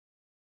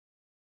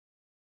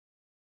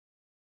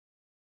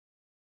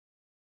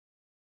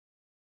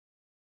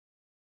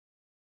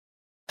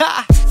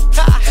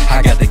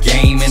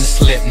in a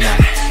slip knot.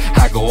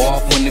 I go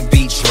off when the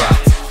beat drop.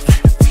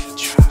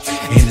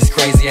 And it's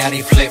crazy how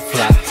they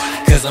flip-flop,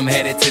 cause I'm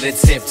headed to the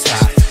tip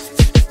top.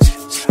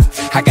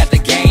 I got the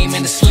game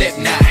in the slip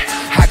knot.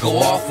 I go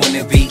off when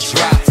the beat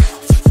drop.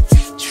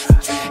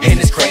 And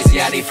it's crazy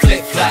how they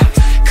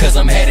flip-flop, cause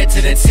I'm headed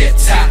to the tip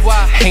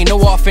top. Ain't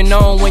no off and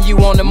on when you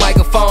on the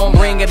microphone.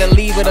 Bring it or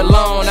leave it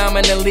alone. I'm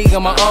in the league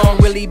of my own,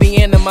 really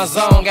be into my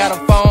zone. Got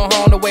a phone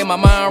home the way my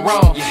mind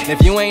roam.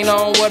 If you ain't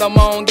on what I'm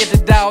on, get the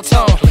dial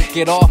tone.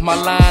 Get off my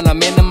line,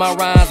 I'm into my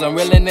rhymes, I'm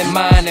reeling in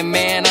mine. And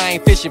man, I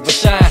ain't fishing for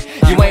shine.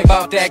 You ain't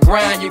bout that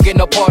grind, you get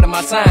no part of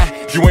my time.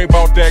 You ain't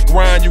bout that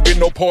grind, you get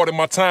no part of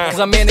my time. Cause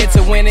I'm in it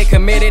to win it,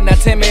 committed, not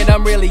timid,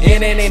 I'm really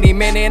in it. Any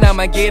minute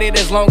I'ma get it,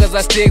 as long as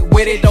I stick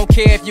with it. Don't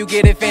care if you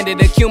get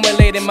offended,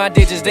 accumulating my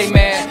digits. They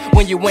mad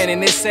when you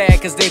winning, it's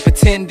sad cause they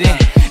pretending.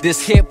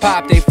 This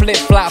hip-hop, they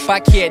flip-flop, I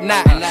can't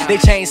not. They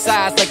change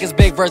sides like it's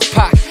Big vs.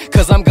 Pac.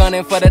 Cause I'm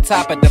gunning for the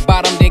top, at the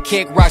bottom then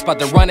kick rocks. About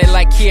to run it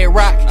like Kid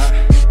Rock.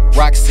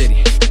 Rock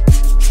City.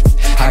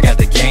 I got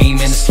the game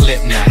in the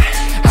slip knot.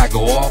 I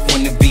go off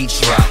when the beat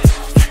drop.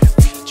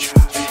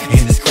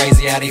 And it's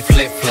crazy how they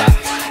flip-flop,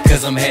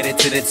 cause I'm headed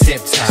to the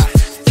tip top.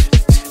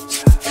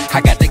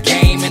 I got the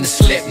game in the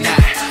slip knot.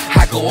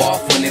 I go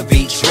off when the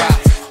beat drop.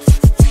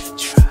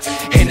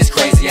 And it's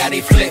crazy how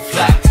they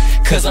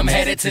flip-flop, cause I'm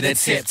headed to the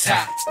tip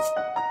top.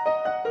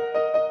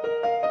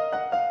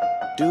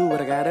 Do what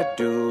I gotta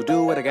do,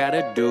 do what I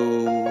gotta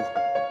do.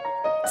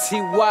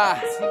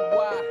 T.Y.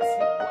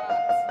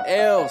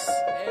 Else.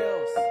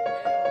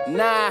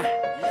 Nah.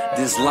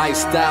 This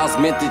lifestyle's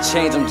meant to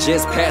change, I'm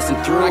just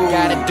passing through. I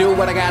gotta do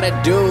what I gotta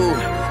do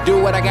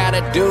what I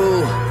gotta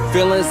do.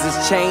 Feelings is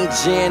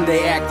changing,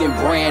 they acting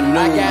brand new.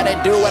 I gotta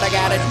do what I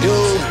gotta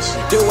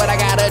do what I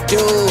gotta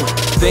do.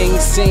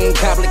 Things seem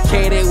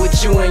complicated with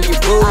you and your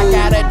boo. I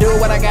gotta do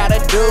what I gotta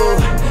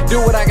do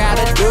what I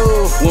gotta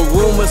do. When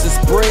rumors are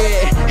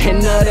spread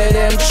and none of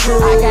them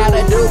true, I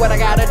gotta do what I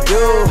gotta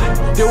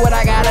do what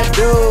I gotta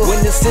do.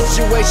 When the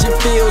situation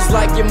feels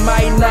like you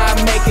might not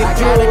make it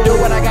through, I gotta do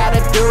what I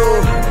gotta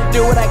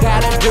do what I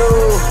gotta do.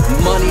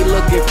 Money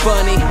looking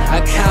funny,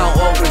 account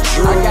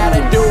overdue. I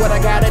gotta do what I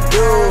gotta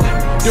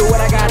do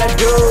what I gotta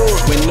do.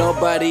 When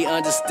nobody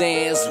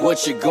understands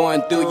what you're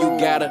going through, you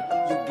gotta.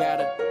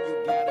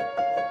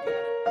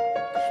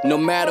 No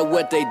matter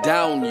what they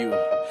down you,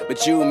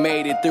 but you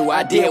made it through.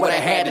 I did what I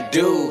had to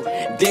do,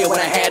 did what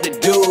I had to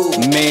do.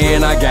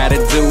 Man, I gotta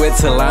do it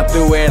till I'm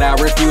through it. I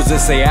refuse to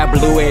say I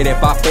blew it.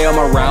 If I fail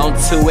my round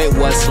two, it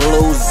was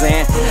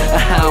losing.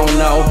 I don't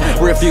know,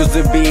 refuse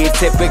to be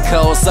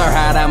typical. Sir,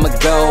 how'd I'ma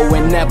go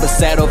and never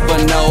settle for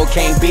no.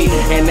 Can't be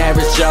an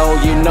average Joe,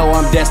 you know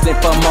I'm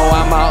destined for more.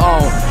 I'm my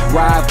own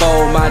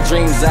rival, my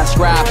dreams I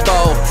strive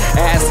for.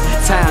 As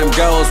time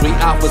goes, we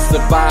offer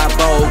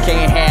survival.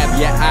 Can't have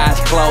your eyes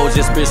closed,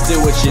 just pursue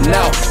what you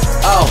know.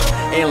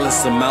 Oh,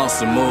 endless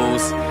amounts of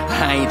moves,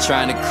 I ain't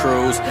trying to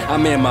cruise.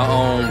 I'm in my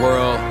own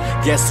world,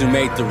 guess who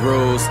made the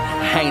rules?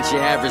 I ain't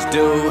your average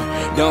dude,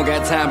 don't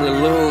got time to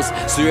lose.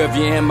 So if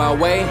you're in my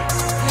way,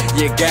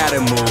 you gotta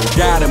move,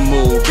 gotta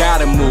move,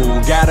 gotta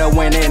move. Gotta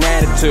win an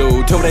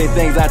attitude. Too many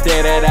things out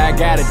there that I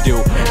gotta do,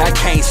 I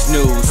can't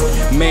snooze.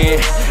 Man,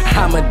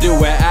 I'ma do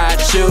what I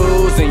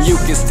choose, and you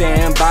can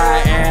stand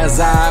by as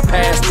I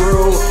pass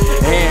through.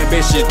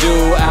 Ambitious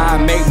dude, I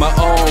make my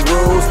own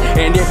rules,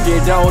 and if you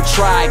don't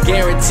try,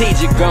 guaranteed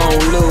you gon'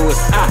 lose.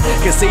 I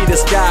can see the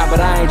sky,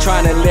 but I ain't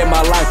trying to live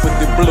my life with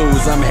the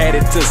blues. I'm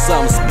headed to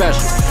something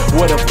special.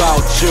 What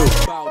about you?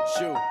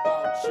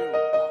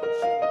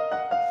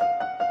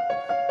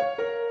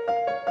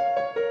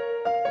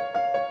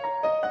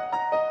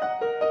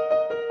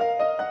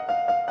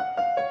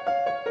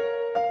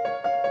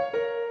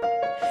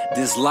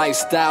 This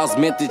lifestyle's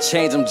meant to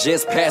change, I'm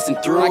just passing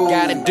through. I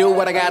gotta do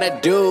what I gotta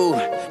do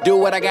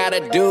what I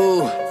gotta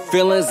do.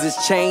 Feelings is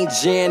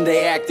changing,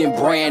 they acting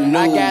brand new.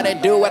 I gotta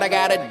do what I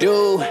gotta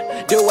do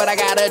what I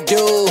gotta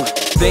do.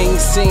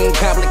 Things seem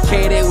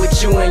complicated with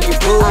you and your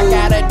boo. I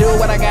gotta do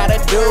what I gotta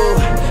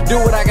do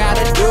what I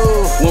gotta do.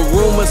 When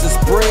rumors are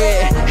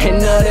spread and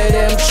none of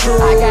them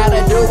true, I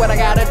gotta do what I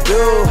gotta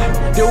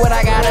do what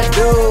I gotta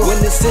do. When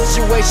the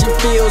situation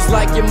feels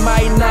like you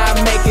might not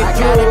make it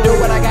through, I gotta do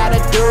what I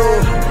gotta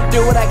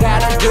do what I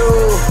gotta do.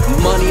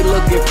 Money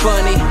looking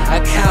funny,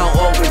 account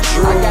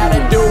overdue. I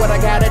gotta do what I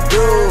gotta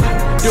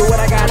do what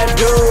I gotta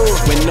do.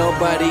 When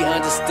nobody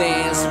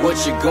understands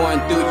what you're going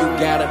through, you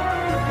gotta.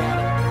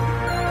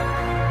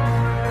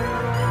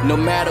 No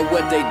matter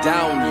what they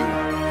down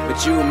you,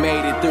 but you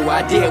made it through.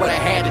 I did what I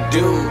had to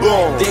do,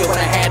 did what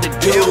I had to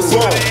do.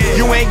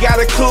 You ain't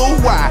got a clue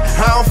why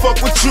I don't fuck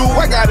with you.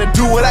 I gotta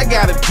do what I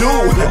gotta do.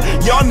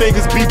 Y'all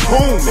niggas be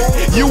booming.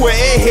 You an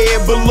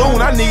airhead balloon,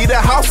 I need a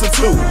house or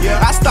two.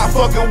 I stopped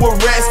fucking with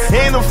rats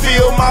and them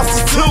field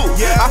monsters too.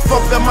 I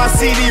fucked up my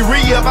CD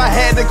re-up, I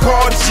had to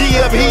call G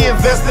up. He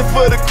invested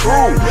for the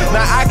crew,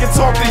 now I can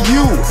talk to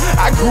you.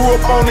 I grew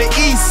up on the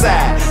east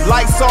side,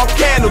 lights off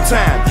candle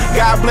time.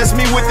 God bless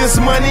me with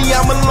this money,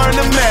 I'ma learn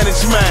to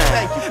manage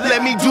mine.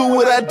 Let me do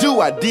what I do.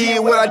 I did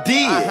what I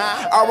did.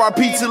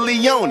 R.I.P. to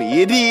Leone.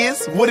 It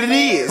is what it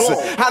is.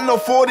 I know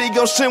 40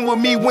 gon' shim with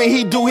me when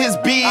he do his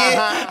bid.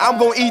 I'm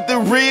gon' eat the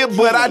rib,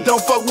 but I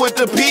don't fuck with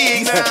the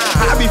pigs.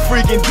 I be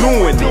freaking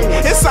doing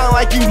it. It sound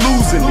like you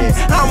losing it.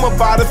 I'm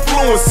about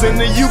influencing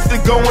the youth to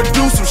go and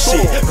do some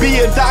shit. Be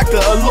a doctor,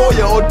 a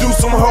lawyer, or do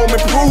some home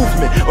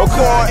improvement. Or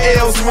call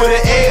L's with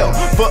an L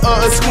for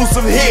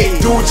exclusive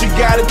hit. Do what you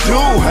gotta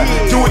do.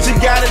 Do what you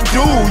gotta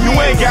do. You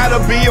ain't gotta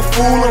be a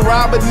fool and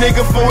rob a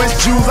nigga for his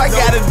Jews. I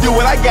gotta do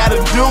what I gotta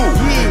do.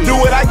 Do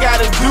what I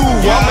gotta do.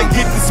 I'ma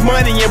get this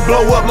money and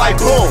blow up like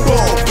boom,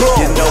 boom, boom.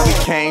 You know we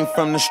came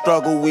from the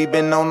struggle. We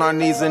been on our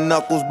knees and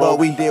knuckles, but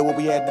we did what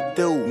we had to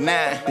do.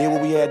 Did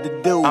what we had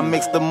to do. I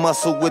mixed the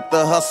muscle with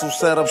the hustle,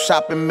 set up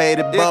shop and made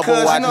it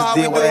bubble. I just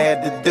did what I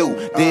had to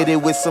do. Did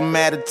it with some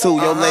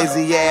attitude. Your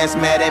lazy ass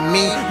mad at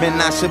me, man,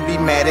 I should be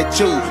mad at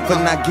you for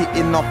not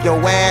getting off your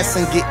ass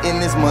and getting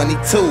this money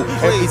too.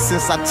 Ever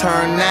since I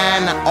turned 9,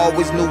 I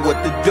always knew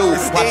what to do.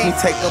 Watch me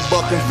take a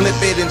buck and flip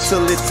it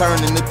until it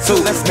turned into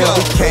 2. Man,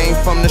 we came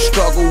from the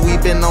struggle. We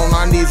been on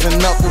our knees and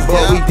knuckles,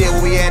 but we did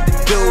what we had to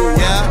do.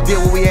 Did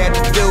what we had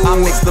to do. I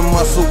mixed the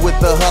muscle with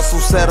the hustle,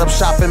 set up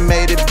shop and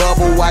made it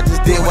bubble. I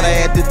just did what I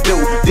had to do.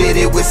 Did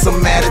it with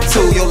some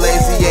attitude. Your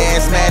lazy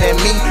ass mad at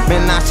me,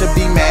 man, I should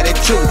be mad at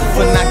you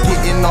for not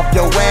getting off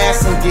your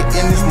ass and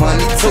getting this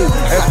money too.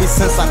 Ever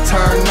since I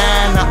turned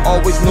 9, I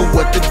always knew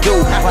what to do.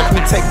 Watch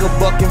me take a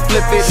buck and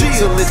flip it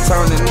until it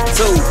turned into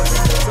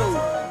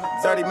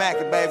 2. Dirty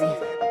Mackin, baby.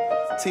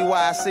 T.Y.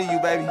 I see you,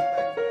 baby.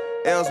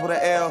 L's with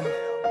an L.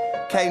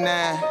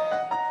 K9.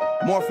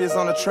 Morpheus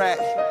on the track.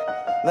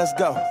 Let's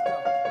go.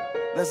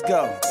 Let's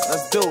go.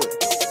 Let's do it.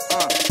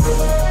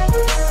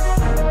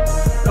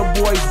 The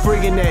boys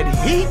bringing that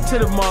heat to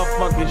the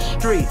motherfucking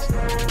streets.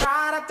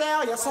 Try to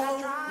tell you so,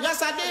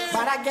 yes I did,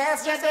 but I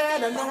guess you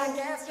didn't know.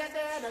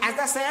 As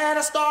I said,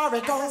 the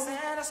story goes,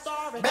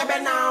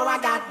 baby, now I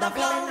got the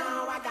flow.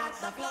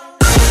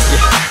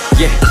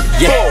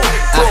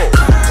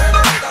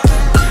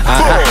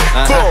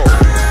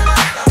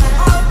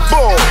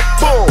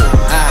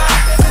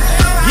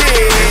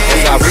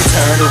 As I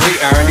return to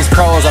re-earn these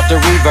pros off the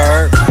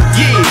reverb.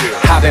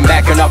 I've been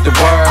backing up the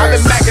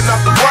words.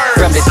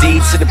 From the D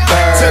to the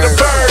birds.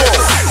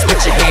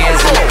 Put your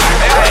hands in the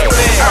air.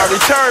 I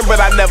returned, but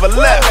I never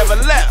left.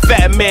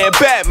 Fat man,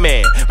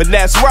 Batman, but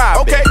that's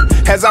Robin.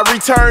 As I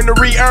return to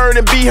re-earn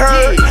and be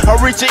heard, I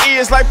reach your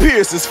ears like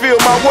piercers, feel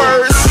my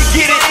words.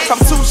 Get it? I'm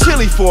too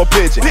chilly for a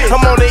pigeon.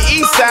 I'm on the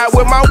east side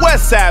with my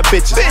west side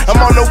bitches. I'm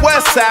on the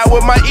west side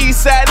with my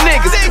east side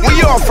niggas.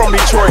 We all from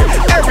Detroit,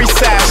 every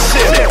side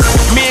shit.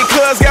 Me and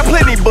Cuz got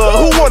plenty, but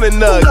who want a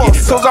nugget?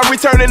 So as I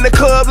return in the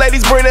club,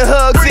 ladies bringing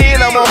hugs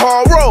in. I'm on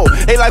hard roll.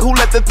 They like, who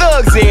let the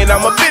thugs in?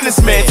 I'm a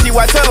businessman.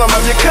 T.Y. tell them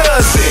I'm your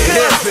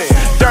cousin.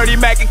 Dirty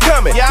Mac and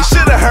coming. You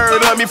should've heard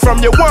of me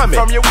from your woman.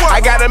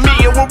 I got a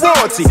meeting with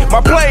royalty.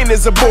 My plane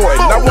is aboard.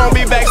 I won't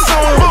be back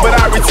soon, but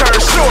I return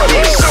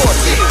shortly.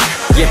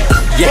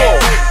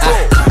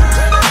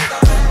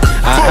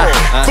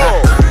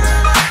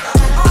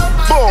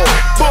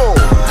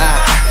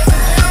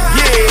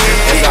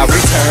 As I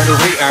return to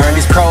re-earn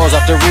these pros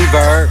off the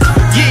reverb.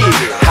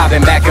 I've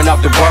been backing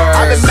up the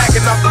words.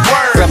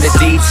 From the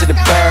D to the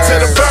birds.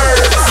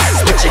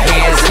 Put your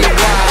hands in the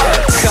wild.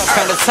 Cup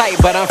kinda tight,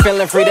 but I'm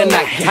feeling free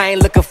tonight. I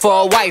ain't looking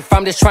for a wife,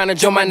 I'm just trying to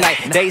enjoy my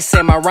night. They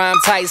say my rhyme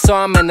tight, so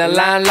I'm in the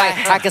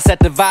limelight. I can set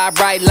the vibe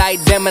right,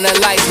 like dimming the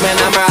lights, man,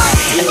 I'm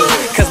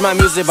right. Cause my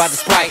music about to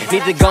spike.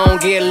 Need to go and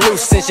get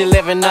loose since you're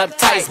living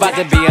uptight. It's about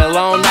to be a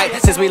long night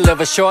since we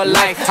live a short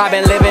life. I've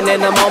been living in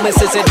the moment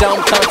since it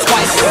don't come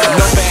twice.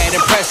 No bad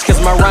impression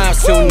cause my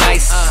rhyme's too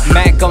nice.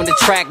 Mac on the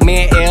track,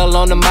 me and L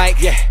on the mic.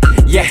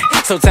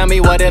 So tell me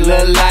what it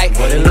look like.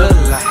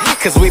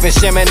 Cause we been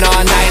shimming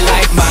all night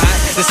like mine.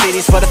 The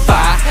city's for the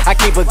fire. I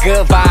keep a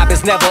good vibe,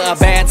 it's never a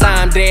bad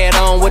time. Dead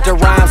on with the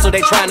rhyme, so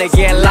they tryna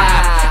get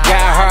live.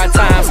 Got hard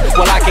times,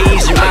 well I can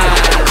ease your mind.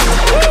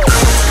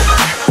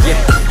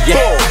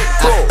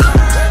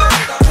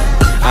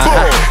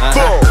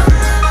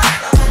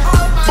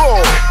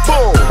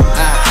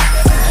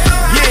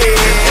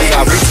 As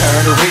I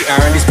return to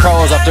re-earn these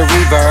pros off the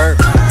reverb.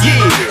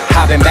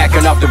 I've been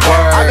backing up the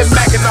words.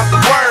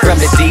 From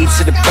the D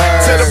to the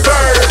birds.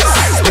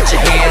 Put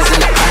your hands in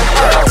the air.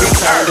 I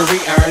return to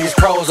re-earn these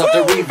pros off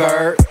the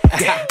reverb.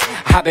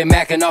 I've been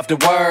macking off the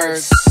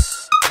words.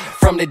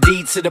 From the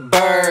D to the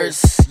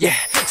birds.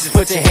 Just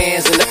put your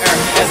hands in the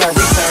earth. As I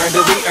return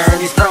to re-earn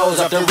these pros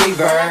off the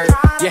reverb.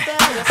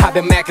 I've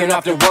been macking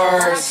off the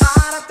words.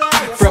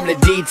 From the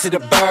D to the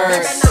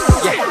birds.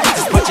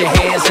 Just put your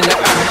hands in the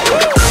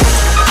earth.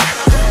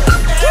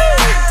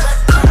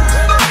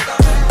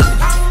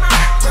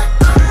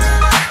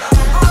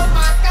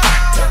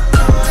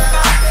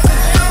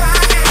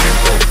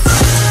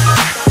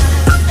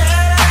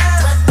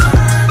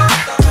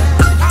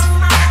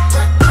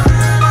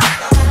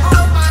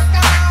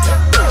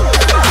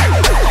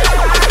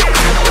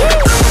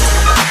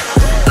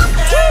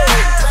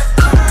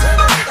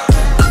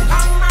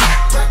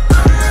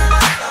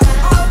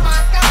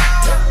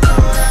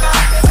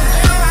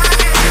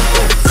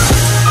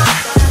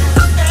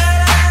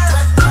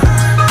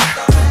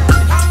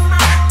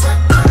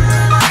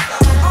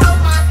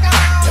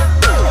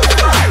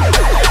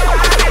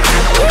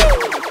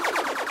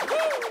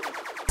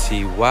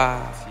 DMP,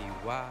 wow.